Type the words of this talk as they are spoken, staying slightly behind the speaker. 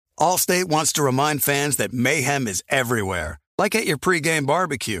Allstate wants to remind fans that mayhem is everywhere, like at your pregame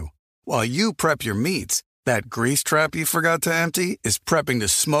barbecue. While you prep your meats, that grease trap you forgot to empty is prepping to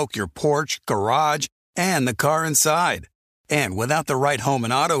smoke your porch, garage, and the car inside. And without the right home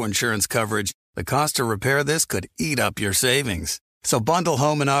and auto insurance coverage, the cost to repair this could eat up your savings. So bundle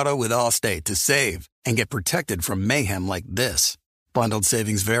home and auto with Allstate to save and get protected from mayhem like this. Bundled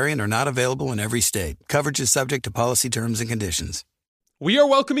savings vary and are not available in every state. Coverage is subject to policy terms and conditions. We are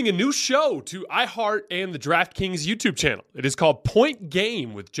welcoming a new show to iHeart and the DraftKings YouTube channel. It is called Point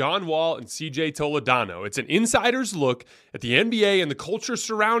Game with John Wall and CJ Toledano. It's an insider's look at the NBA and the culture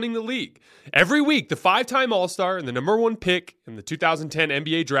surrounding the league. Every week, the five-time All-Star and the number one pick in the 2010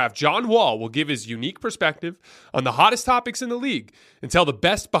 NBA draft, John Wall, will give his unique perspective on the hottest topics in the league and tell the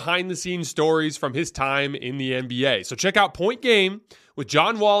best behind-the-scenes stories from his time in the NBA. So check out Point Game with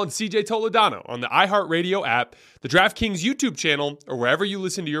John Wall and CJ Toledano on the iHeartRadio app, the DraftKings YouTube channel, or wherever you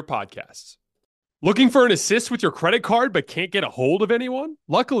listen to your podcasts. Looking for an assist with your credit card but can't get a hold of anyone?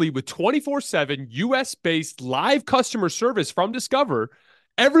 Luckily, with 24/7 US-based live customer service from Discover,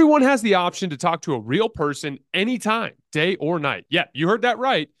 everyone has the option to talk to a real person anytime, day or night. Yeah, you heard that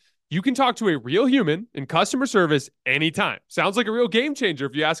right. You can talk to a real human in customer service anytime. Sounds like a real game changer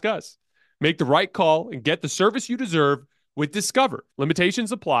if you ask us. Make the right call and get the service you deserve with Discover.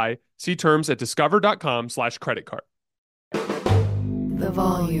 Limitations apply. See terms at discover.com/creditcard. The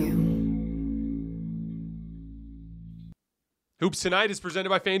Volume. Hoops Tonight is presented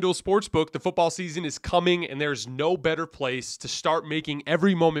by FanDuel Sportsbook. The football season is coming, and there's no better place to start making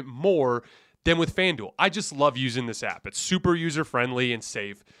every moment more than with FanDuel. I just love using this app. It's super user-friendly and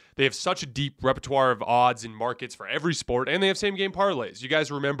safe. They have such a deep repertoire of odds and markets for every sport, and they have same-game parlays. You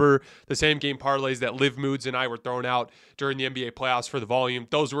guys remember the same-game parlays that Liv Moods and I were throwing out during the NBA playoffs for the Volume?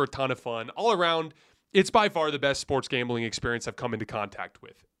 Those were a ton of fun. All around, it's by far the best sports gambling experience I've come into contact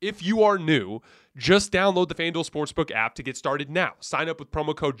with. If you are new, just download the FanDuel Sportsbook app to get started now. Sign up with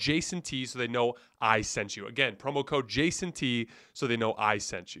promo code JASONT so they know I sent you. Again, promo code JASONT so they know I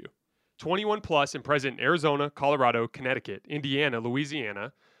sent you. 21 plus and present in Arizona, Colorado, Connecticut, Indiana,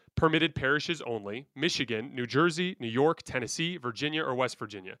 Louisiana, permitted parishes only, Michigan, New Jersey, New York, Tennessee, Virginia, or West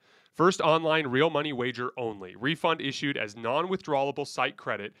Virginia. First online real money wager only. Refund issued as non-withdrawable site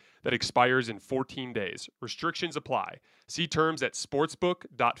credit that expires in 14 days. Restrictions apply. See terms at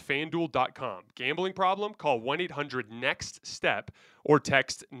sportsbook.fanduel.com. Gambling problem? Call 1-800-NEXT-STEP or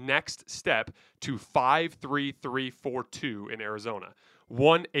text NEXT-STEP to 53342 in Arizona.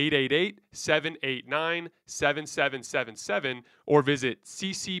 1-888-789-7777 or visit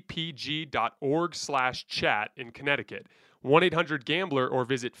ccpg.org/chat in Connecticut. 1-800-GAMBLER or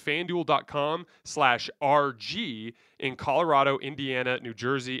visit fanduel.com/RG in Colorado, Indiana, New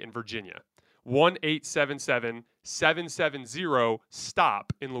Jersey, and Virginia.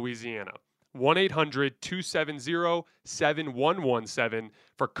 1-877-770-STOP in Louisiana. 1-800-270-7117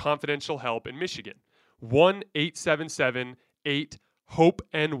 for confidential help in Michigan.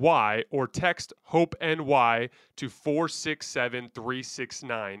 1-877-8-HOPE-NY or text HOPE-NY to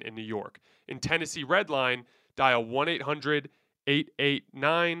 467-369 in New York. In Tennessee Redline, dial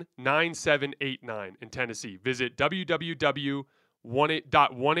 1-800-889-9789 in Tennessee. Visit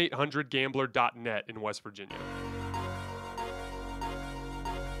www.1800gambler.net in West Virginia.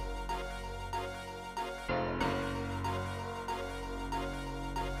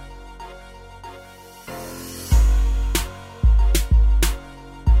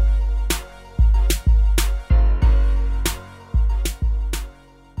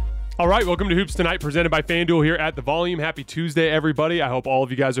 All right, welcome to Hoops Tonight, presented by FanDuel here at The Volume. Happy Tuesday, everybody. I hope all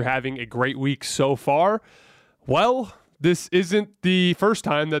of you guys are having a great week so far. Well, this isn't the first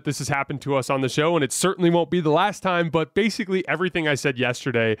time that this has happened to us on the show, and it certainly won't be the last time, but basically everything I said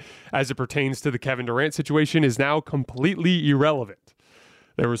yesterday as it pertains to the Kevin Durant situation is now completely irrelevant.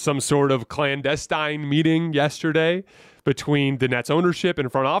 There was some sort of clandestine meeting yesterday between the Nets ownership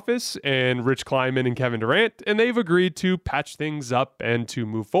and front office and Rich Kleiman and Kevin Durant, and they've agreed to patch things up and to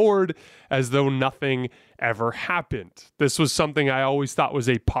move forward as though nothing ever happened. This was something I always thought was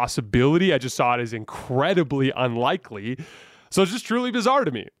a possibility. I just saw it as incredibly unlikely. So it's just truly bizarre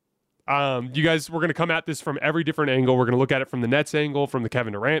to me. You guys, we're going to come at this from every different angle. We're going to look at it from the Nets angle, from the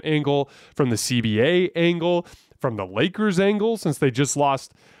Kevin Durant angle, from the CBA angle, from the Lakers angle, since they just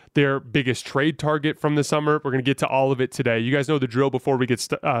lost their biggest trade target from the summer. We're going to get to all of it today. You guys know the drill. Before we get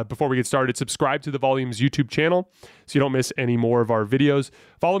started, subscribe to the Volume's YouTube channel so you don't miss any more of our videos.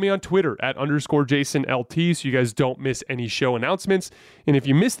 Follow me on Twitter at _JasonLT so you guys don't miss any show announcements. And if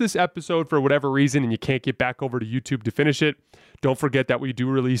you missed this episode for whatever reason and you can't get back over to YouTube to finish it, don't forget that we do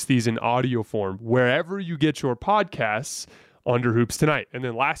release these in audio form wherever you get your podcasts Under Hoops Tonight. And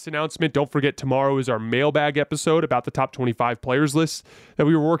then last announcement, don't forget tomorrow is our mailbag episode about the top 25 players list that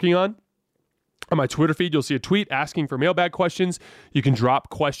we were working on. On my Twitter feed, you'll see a tweet asking for mailbag questions. You can drop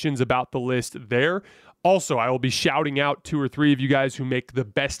questions about the list there. Also, I will be shouting out 2 or 3 of you guys who make the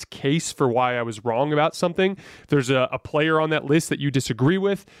best case for why I was wrong about something. If there's a player on that list that you disagree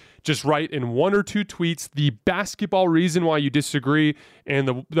with, just write in 1 or 2 tweets the basketball reason why you disagree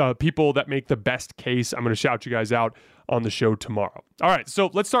and the people that make the best case. I'm going to shout you guys out on the show tomorrow. All right,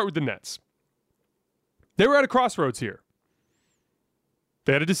 so let's start with the Nets. They were at a crossroads here.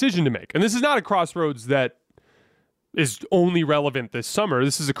 They had a decision to make. And this is not a crossroads that is only relevant this summer.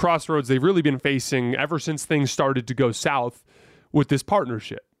 This is a crossroads they've really been facing ever since things started to go south with this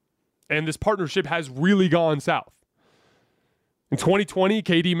partnership. And this partnership has really gone south. In 2020,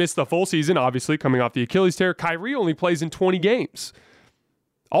 KD missed the full season, obviously, coming off the Achilles tear. Kyrie only plays in 20 games,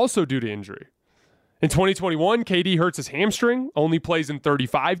 also due to injury. In 2021, KD hurts his hamstring, only plays in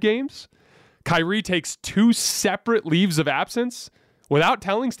 35 games. Kyrie takes 2 separate leaves of absence without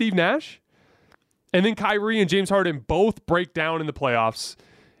telling Steve Nash. And then Kyrie and James Harden both break down in the playoffs,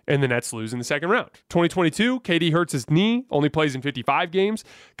 and the Nets lose in the second round. 2022, KD hurts his knee, only plays in 55 games.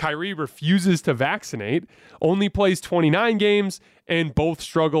 Kyrie refuses to vaccinate, only plays 29 games, and both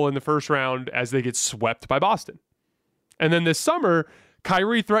struggle in the first round as they get swept by Boston. And then this summer,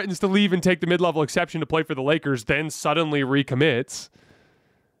 Kyrie threatens to leave and take the mid-level exception to play for the Lakers, then suddenly recommits.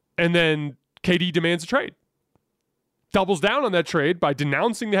 And then KD demands a trade. Doubles down on that trade by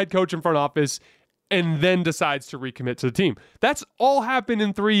denouncing the head coach and front office, and then decides to recommit to the team. That's all happened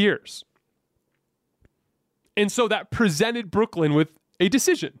in 3 years. And so that presented Brooklyn with a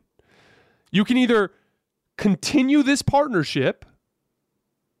decision. You can either continue this partnership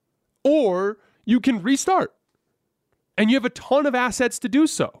or you can restart. And you have a ton of assets to do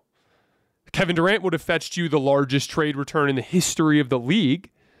so. Kevin Durant would have fetched you the largest trade return in the history of the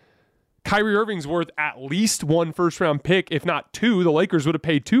league. Kyrie Irving's worth at least 1 first-round pick, if not 2. The Lakers would have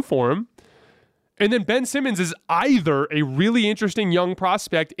paid 2 for him. And then Ben Simmons is either a really interesting young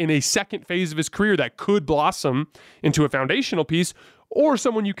prospect in a second phase of his career that could blossom into a foundational piece, or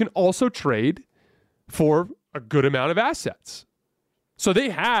someone you can also trade for a good amount of assets. So they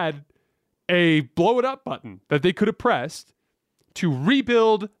had a blow it up button that they could have pressed to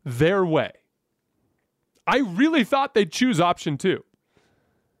rebuild their way. I really thought they'd choose option 2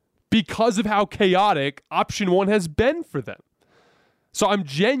 because of how chaotic option 1 has been for them. So I'm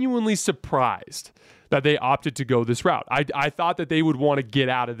genuinely surprised that they opted to go this route. I thought that they would want to get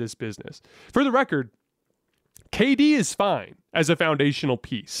out of this business. For the record, KD is fine as a foundational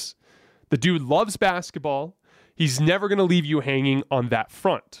piece. The dude loves basketball. He's never going to leave you hanging on that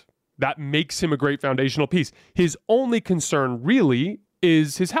front. That makes him a great foundational piece. His only concern really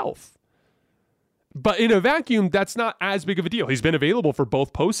is his health. But in a vacuum, that's not as big of a deal. He's been available for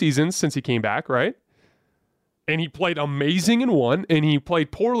both postseasons since he came back, right? And he played amazing in one, and he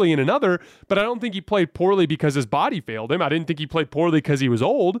played poorly in another, but I don't think he played poorly because his body failed him. I didn't think he played poorly because he was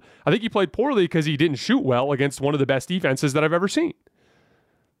old. I think he played poorly because he didn't shoot well against one of the best defenses that I've ever seen.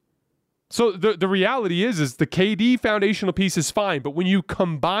 So the reality is the KD foundational piece is fine, but when you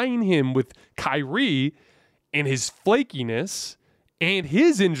combine him with Kyrie and his flakiness and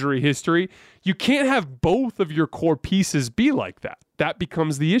his injury history, you can't have both of your core pieces be like that. That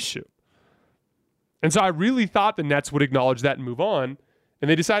becomes the issue. And so I really thought the Nets would acknowledge that and move on, and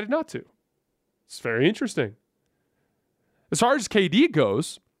they decided not to. It's very interesting. As far as KD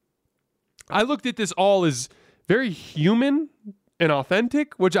goes, I looked at this all as very human and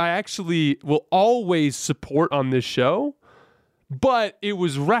authentic, which I actually will always support on this show, but it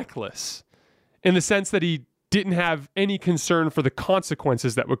was reckless in the sense that he didn't have any concern for the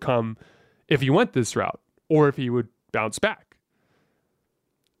consequences that would come if he went this route or if he would bounce back.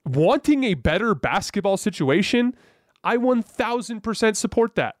 Wanting a better basketball situation, I 1000%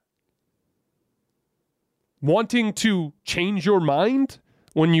 support that. Wanting to change your mind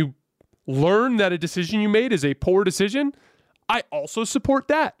when you learn that a decision you made is a poor decision, I also support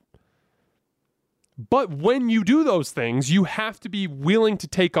that. But when you do those things, you have to be willing to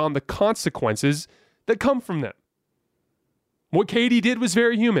take on the consequences that come from them. What KD did was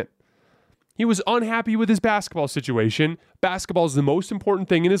very human. He was unhappy with his basketball situation. Basketball is the most important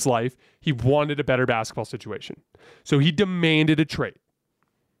thing in his life. He wanted a better basketball situation. So he demanded a trade,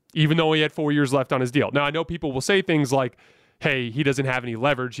 even though he had 4 years left on his deal. Now, I know people will say things like, hey, he doesn't have any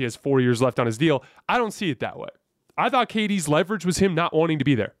leverage. He has 4 years left on his deal. I don't see it that way. I thought KD's leverage was him not wanting to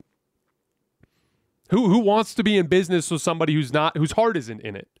be there. Who wants to be in business with somebody whose heart isn't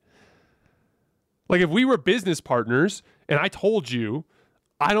in it? Like if we were business partners and I told you,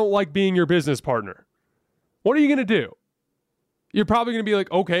 I don't like being your business partner, what are you going to do? you're probably going to be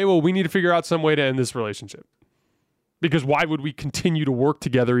like, okay, well, we need to figure out some way to end this relationship. Because why would we continue to work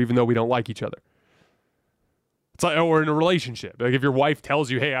together even though we don't like each other? It's like, or in a relationship. Like if your wife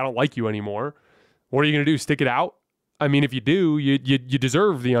tells you, hey, I don't like you anymore, what are you going to do? Stick it out? I mean, if you do, you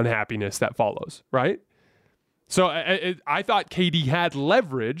deserve the unhappiness that follows, right? So I thought KD had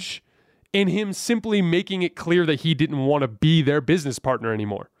leverage in him simply making it clear that he didn't want to be their business partner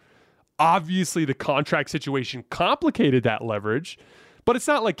anymore. Obviously, the contract situation complicated that leverage, but it's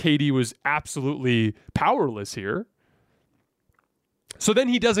not like KD was absolutely powerless here. So then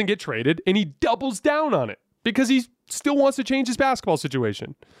he doesn't get traded, and he doubles down on it because he still wants to change his basketball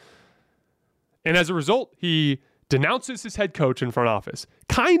situation. And as a result, he denounces his head coach in front office,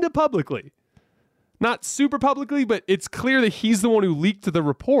 kind of publicly. Not super publicly, but it's clear that he's the one who leaked the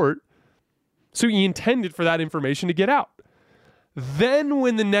report, so he intended for that information to get out. Then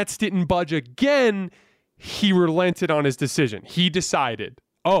when the Nets didn't budge again, he relented on his decision. He decided,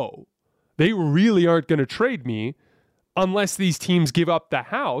 oh, they really aren't going to trade me unless these teams give up the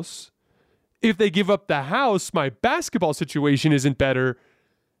house. If they give up the house, my basketball situation isn't better.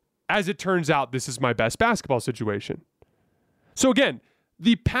 As it turns out, this is my best basketball situation. So again,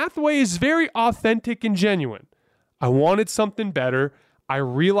 the pathway is very authentic and genuine. I wanted something better. I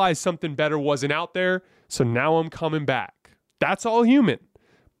realized something better wasn't out there, so now I'm coming back. That's all human.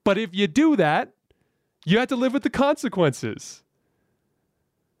 But if you do that, you have to live with the consequences.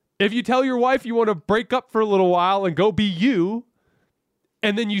 If you tell your wife you want to break up for a little while and go be you,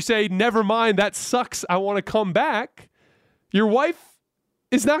 and then you say, never mind, that sucks, I want to come back, your wife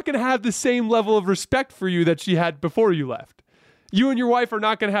is not going to have the same level of respect for you that she had before you left. You and your wife are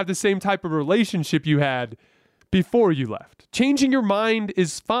not going to have the same type of relationship you had before you left. Changing your mind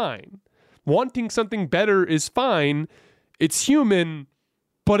is fine. Wanting something better is fine. It's human,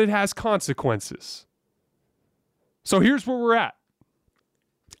 but it has consequences. So here's where we're at.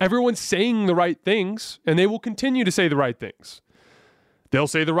 Everyone's saying the right things, and they will continue to say the right things. They'll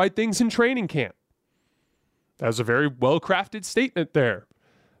say the right things in training camp. That was a very well-crafted statement there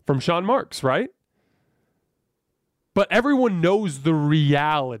from Sean Marks, right? But everyone knows the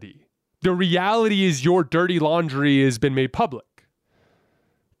reality. The reality is your dirty laundry has been made public.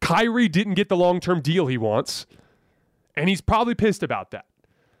 Kyrie didn't get the long-term deal he wants, and he's probably pissed about that.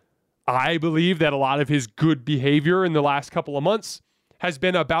 I believe that a lot of his good behavior in the last couple of months has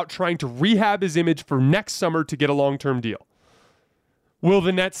been about trying to rehab his image for next summer to get a long-term deal. Will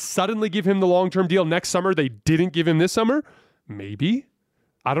the Nets suddenly give him the long-term deal next summer they didn't give him this summer? Maybe.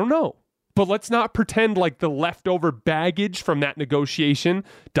 I don't know. But let's not pretend like the leftover baggage from that negotiation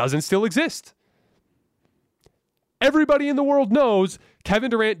doesn't still exist. Everybody in the world knows Kevin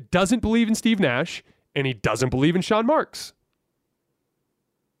Durant doesn't believe in Steve Nash, and he doesn't believe in Sean Marks.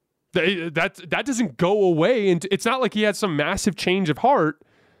 That doesn't go away, and it's not like he had some massive change of heart.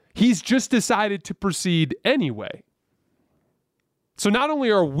 He's just decided to proceed anyway. So not only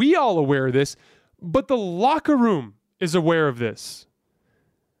are we all aware of this, but the locker room is aware of this.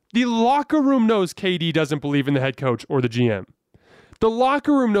 The locker room knows KD doesn't believe in the head coach or the GM. The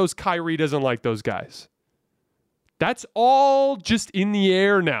locker room knows Kyrie doesn't like those guys. That's all just in the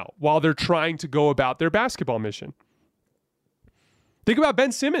air now while they're trying to go about their basketball mission. Think about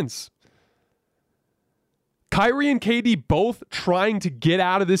Ben Simmons. Kyrie and KD both trying to get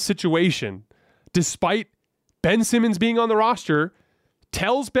out of this situation, despite Ben Simmons being on the roster,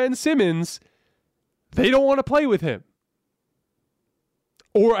 tells Ben Simmons they don't want to play with him.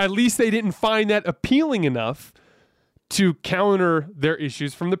 Or at least they didn't find that appealing enough to counter their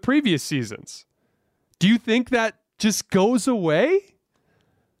issues from the previous seasons. Do you think that just goes away?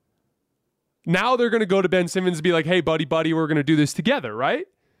 Now they're going to go to Ben Simmons and be like, hey, buddy, we're going to do this together, right?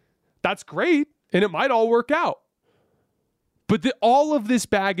 That's great, and it might all work out. But all of this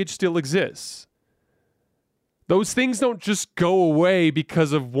baggage still exists. Those things don't just go away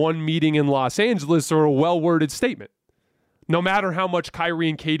because of one meeting in Los Angeles or a well-worded statement, no matter how much Kyrie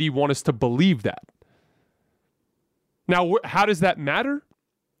and KD want us to believe that. Now, how does that matter?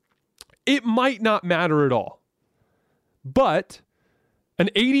 It might not matter at all. But an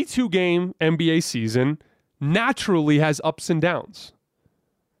 82-game NBA season naturally has ups and downs.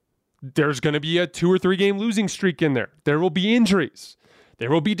 There's going to be a 2 or 3 game losing streak in there. There will be injuries. There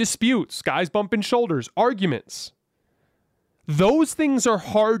will be disputes, guys bumping shoulders, arguments. Those things are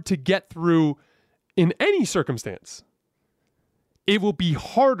hard to get through in any circumstance. It will be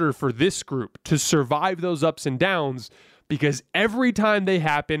harder for this group to survive those ups and downs because every time they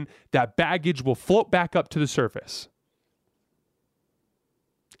happen, that baggage will float back up to the surface.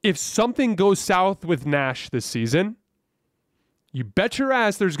 If something goes south with Nash this season, you bet your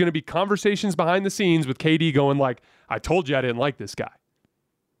ass there's going to be conversations behind the scenes with KD going like, I told you I didn't like this guy.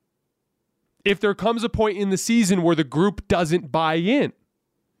 If there comes a point in the season where the group doesn't buy in,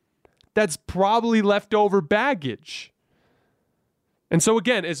 that's probably leftover baggage. And so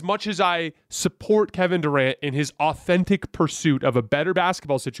again, as much as I support Kevin Durant in his authentic pursuit of a better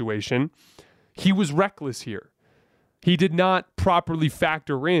basketball situation, he was reckless here. He did not properly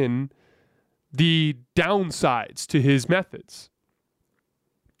factor in the downsides to his methods.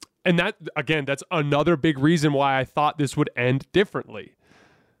 And that, again, that's another big reason why I thought this would end differently.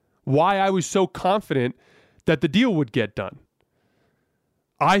 Why I was so confident that the deal would get done.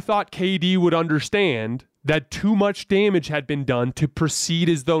 I thought KD would understand that too much damage had been done to proceed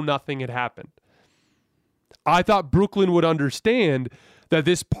as though nothing had happened. I thought Brooklyn would understand that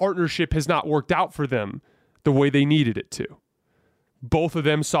this partnership has not worked out for them the way they needed it to. Both of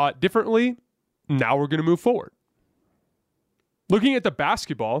them saw it differently. Now we're going to move forward. Looking at the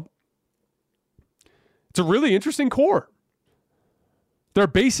basketball, it's a really interesting core. They're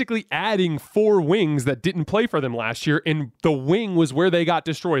basically adding 4 wings that didn't play for them last year, and the wing was where they got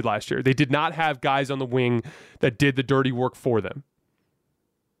destroyed last year. They did not have guys on the wing that did the dirty work for them.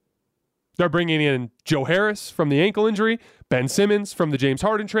 They're bringing in Joe Harris from the ankle injury, Ben Simmons from the James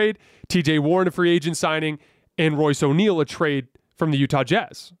Harden trade, TJ Warren, a free agent signing, and Royce O'Neal, a trade from the Utah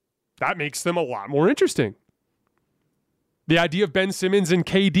Jazz. That makes them a lot more interesting. The idea of Ben Simmons and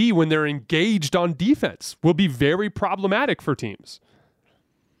KD when they're engaged on defense will be very problematic for teams.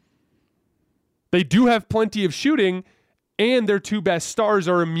 They do have plenty of shooting, and their 2 best stars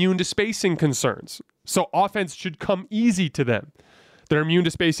are immune to spacing concerns. So offense should come easy to them. They're immune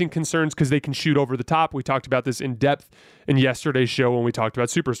to spacing concerns because they can shoot over the top. We talked about this in depth in yesterday's show when we talked about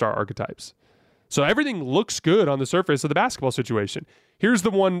superstar archetypes. So everything looks good on the surface of the basketball situation. Here's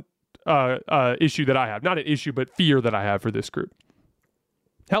the one issue that I have. Not an issue, but fear that I have for this group.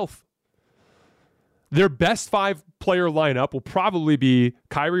 Health. Their best 5-player lineup will probably be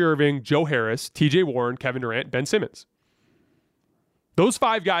Kyrie Irving, Joe Harris, TJ Warren, Kevin Durant, Ben Simmons. Those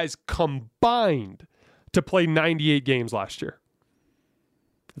 5 guys combined to play 98 games last year.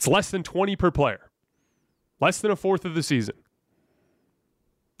 It's less than 20 per player. Less than a fourth of the season.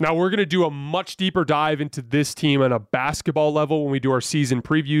 Now, we're going to do a much deeper dive into this team on a basketball level when we do our season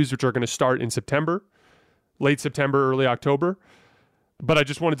previews, which are going to start in September, late September, early October. But I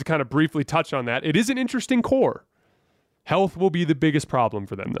just wanted to kind of briefly touch on that. It is an interesting core. Health will be the biggest problem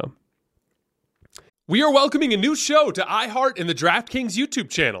for them, though. We are welcoming a new show to iHeart and the DraftKings YouTube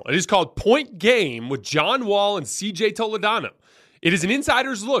channel. It is called Point Game with John Wall and CJ Toledano. It is an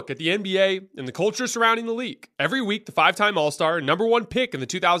insider's look at the NBA and the culture surrounding the league. Every week, the 5-time All-Star and #1 pick in the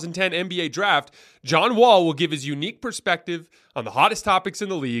 2010 NBA Draft, John Wall will give his unique perspective on the hottest topics in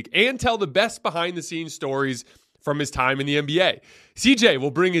the league and tell the best behind-the-scenes stories from his time in the NBA. CJ will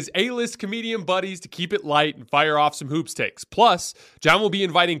bring his A-list comedian buddies to keep it light and fire off some hoops takes. Plus, John will be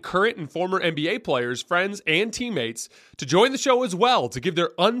inviting current and former NBA players, friends, and teammates to join the show as well to give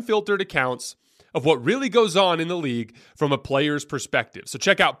their unfiltered accounts of what really goes on in the league from a player's perspective. So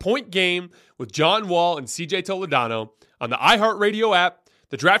check out Point Game with John Wall and CJ Toledano on the iHeartRadio app,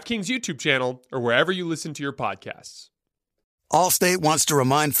 the DraftKings YouTube channel, or wherever you listen to your podcasts. Allstate wants to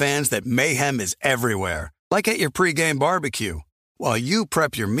remind fans that mayhem is everywhere, like at your pregame barbecue. While you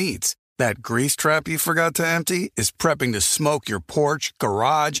prep your meats, that grease trap you forgot to empty is prepping to smoke your porch,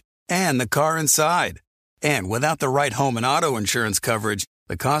 garage, and the car inside. And without the right home and auto insurance coverage,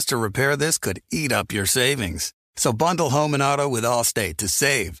 the cost to repair this could eat up your savings. So bundle home and auto with Allstate to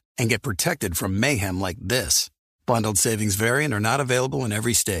save and get protected from mayhem like this. Bundled savings vary and are not available in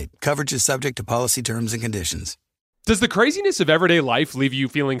every state. Coverage is subject to policy terms and conditions. Does the craziness of everyday life leave you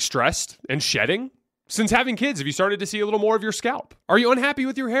feeling stressed and shedding? Since having kids, have you started to see a little more of your scalp? Are you unhappy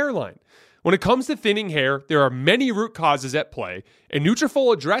with your hairline? When it comes to thinning hair, there are many root causes at play, and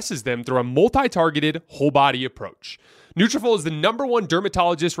Nutrafol addresses them through a multi-targeted, whole-body approach. Nutrafol is the #1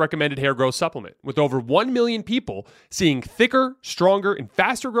 dermatologist-recommended hair growth supplement, with over 1 million people seeing thicker, stronger, and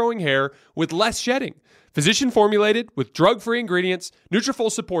faster-growing hair with less shedding. Physician-formulated with drug-free ingredients,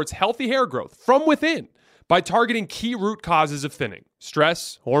 Nutrafol supports healthy hair growth from within by targeting key root causes of thinning: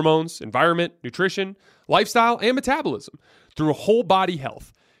 stress, hormones, environment, nutrition, lifestyle, and metabolism through whole-body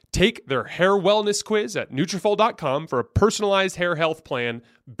health. Take their hair wellness quiz at Nutrafol.com for a personalized hair health plan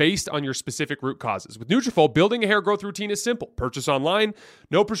based on your specific root causes. With Nutrafol, building a hair growth routine is simple. Purchase online,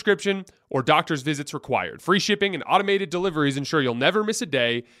 no prescription or doctor's visits required. Free shipping and automated deliveries ensure you'll never miss a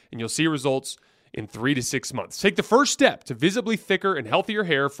day, and you'll see results in 3 to 6 months. Take the first step to visibly thicker and healthier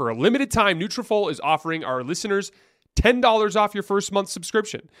hair. For a limited time, Nutrafol is offering our listeners $10 off your first month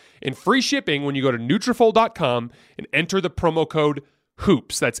subscription, and free shipping when you go to Nutrafol.com and enter the promo code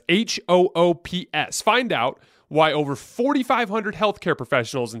HOOPS. That's HOOPS. Find out why over 4,500 healthcare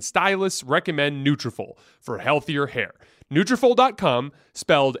professionals and stylists recommend Nutrafol for healthier hair. Nutrafol.com,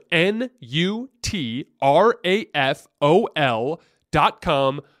 spelled Nutrafol.com,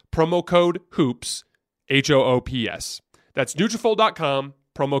 promo code HOOPS, HOOPS. That's Nutrafol.com,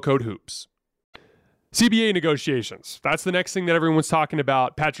 promo code HOOPS. CBA negotiations. That's the next thing that everyone's talking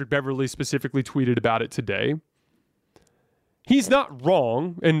about. Patrick Beverley specifically tweeted about it today. He's not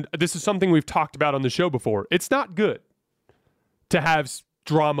wrong, and this is something we've talked about on the show before. It's not good to have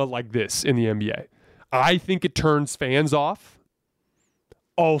drama like this in the NBA. I think it turns fans off.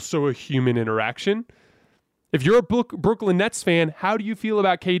 Also a human interaction. If you're a Brooklyn Nets fan, how do you feel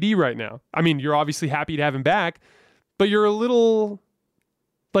about KD right now? I mean, you're obviously happy to have him back, but you're a little,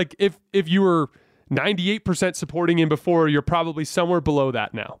 like, if you were 98% supporting him before, you're probably somewhere below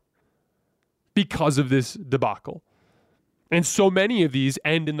that now because of this debacle. And so many of these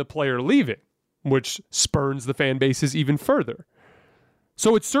end in the player leaving, which spurns the fan bases even further.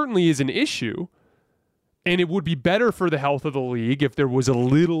 So it certainly is an issue, and it would be better for the health of the league if there was a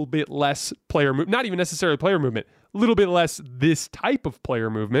little bit less player movement, not even necessarily player movement, a little bit less this type of player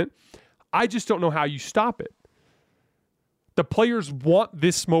movement. I just don't know how you stop it. The players want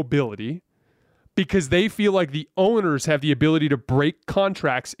this mobility because they feel like the owners have the ability to break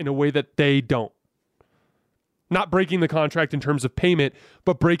contracts in a way that they don't. Not breaking the contract in terms of payment,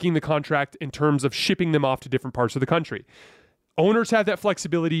 but breaking the contract in terms of shipping them off to different parts of the country. Owners have that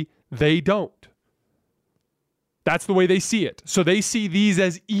flexibility. They don't. That's the way they see it. So they see these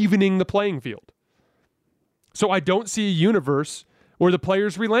as evening the playing field. So I don't see a universe where the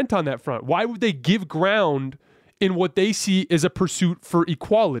players relent on that front. Why would they give ground in what they see as a pursuit for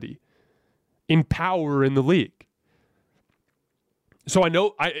equality in power in the league? So I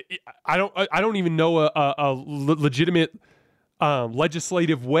know I don't even know a legitimate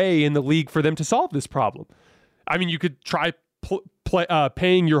legislative way in the league for them to solve this problem. I mean, you could try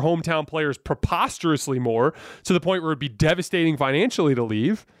paying your hometown players preposterously more to the point where it'd be devastating financially to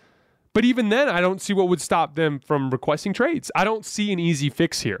leave. But even then, I don't see what would stop them from requesting trades. I don't see an easy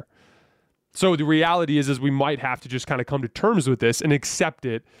fix here. So the reality is we might have to just kind of come to terms with this and accept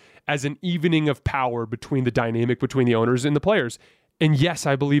it as an evening of power between the dynamic between the owners and the players. And yes,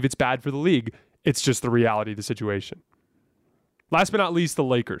 I believe it's bad for the league. It's just the reality of the situation. Last but not least, the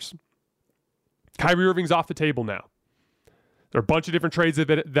Lakers. Kyrie Irving's off the table now. There are a bunch of different trades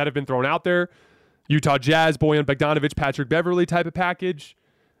that have been thrown out there. Utah Jazz, Bojan Bogdanovic, Patrick Beverley type of package.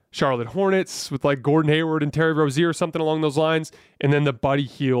 Charlotte Hornets with like Gordon Hayward and Terry Rozier or something along those lines. And then the Buddy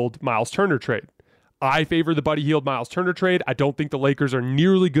Hield, Miles Turner trade. I favor the Buddy Hield, Miles Turner trade. I don't think the Lakers are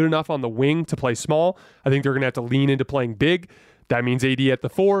nearly good enough on the wing to play small. I think they're going to have to lean into playing big. That means AD at the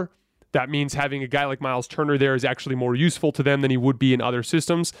 4. That means having a guy like Miles Turner there is actually more useful to them than he would be in other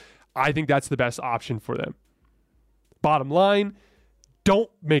systems. I think that's the best option for them. Bottom line, don't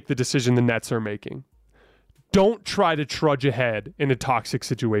make the decision the Nets are making. Don't try to trudge ahead in a toxic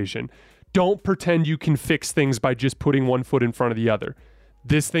situation. Don't pretend you can fix things by just putting one foot in front of the other.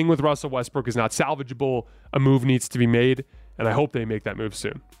 This thing with Russell Westbrook is not salvageable. A move needs to be made, and I hope they make that move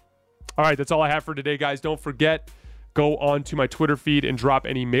soon. All right, that's all I have for today, guys. Don't forget, go on to my Twitter feed and drop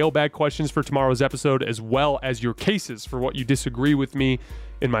any mailbag questions for tomorrow's episode, as well as your cases for what you disagree with me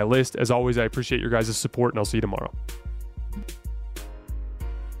in my list. As always, I appreciate your guys' support, and I'll see you tomorrow.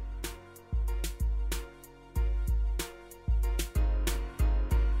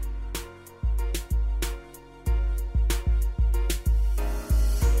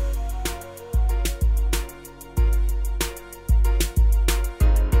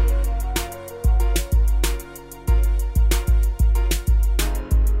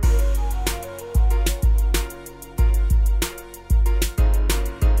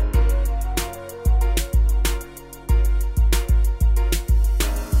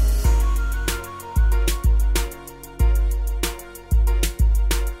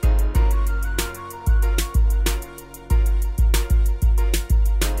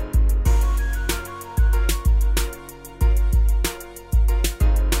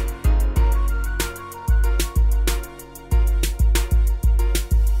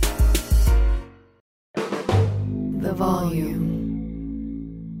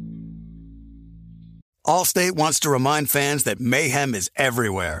 Allstate wants to remind fans that mayhem is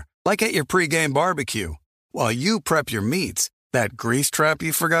everywhere, like at your pregame barbecue. While you prep your meats, that grease trap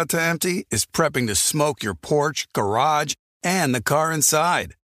you forgot to empty is prepping to smoke your porch, garage, and the car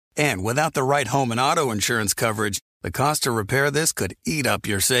inside. And without the right home and auto insurance coverage, the cost to repair this could eat up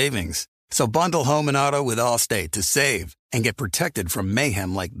your savings. So bundle home and auto with Allstate to save and get protected from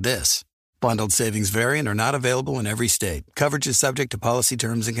mayhem like this. Bundled savings vary and are not available in every state. Coverage is subject to policy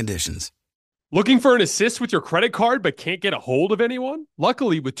terms and conditions. Looking for an assist with your credit card but can't get a hold of anyone?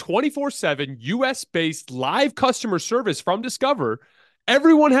 Luckily, with 24/7 US-based live customer service from Discover,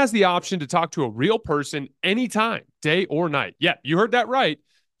 everyone has the option to talk to a real person anytime, day or night. Yeah, you heard that right.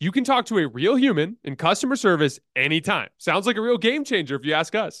 You can talk to a real human in customer service anytime. Sounds like a real game changer if you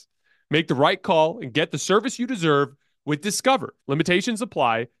ask us. Make the right call and get the service you deserve with Discover. Limitations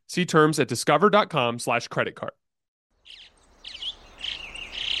apply. See terms at discover.com/creditcard.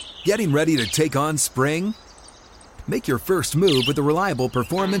 Getting ready to take on spring? Make your first move with the reliable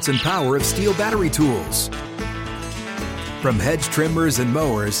performance and power of Steel battery tools. From hedge trimmers and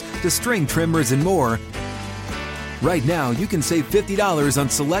mowers to string trimmers and more, right now you can save $50 on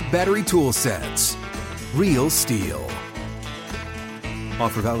select battery tool sets. Real Steel.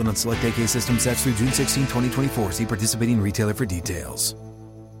 Offer valid on select AK system sets through June 16, 2024. See participating retailer for details.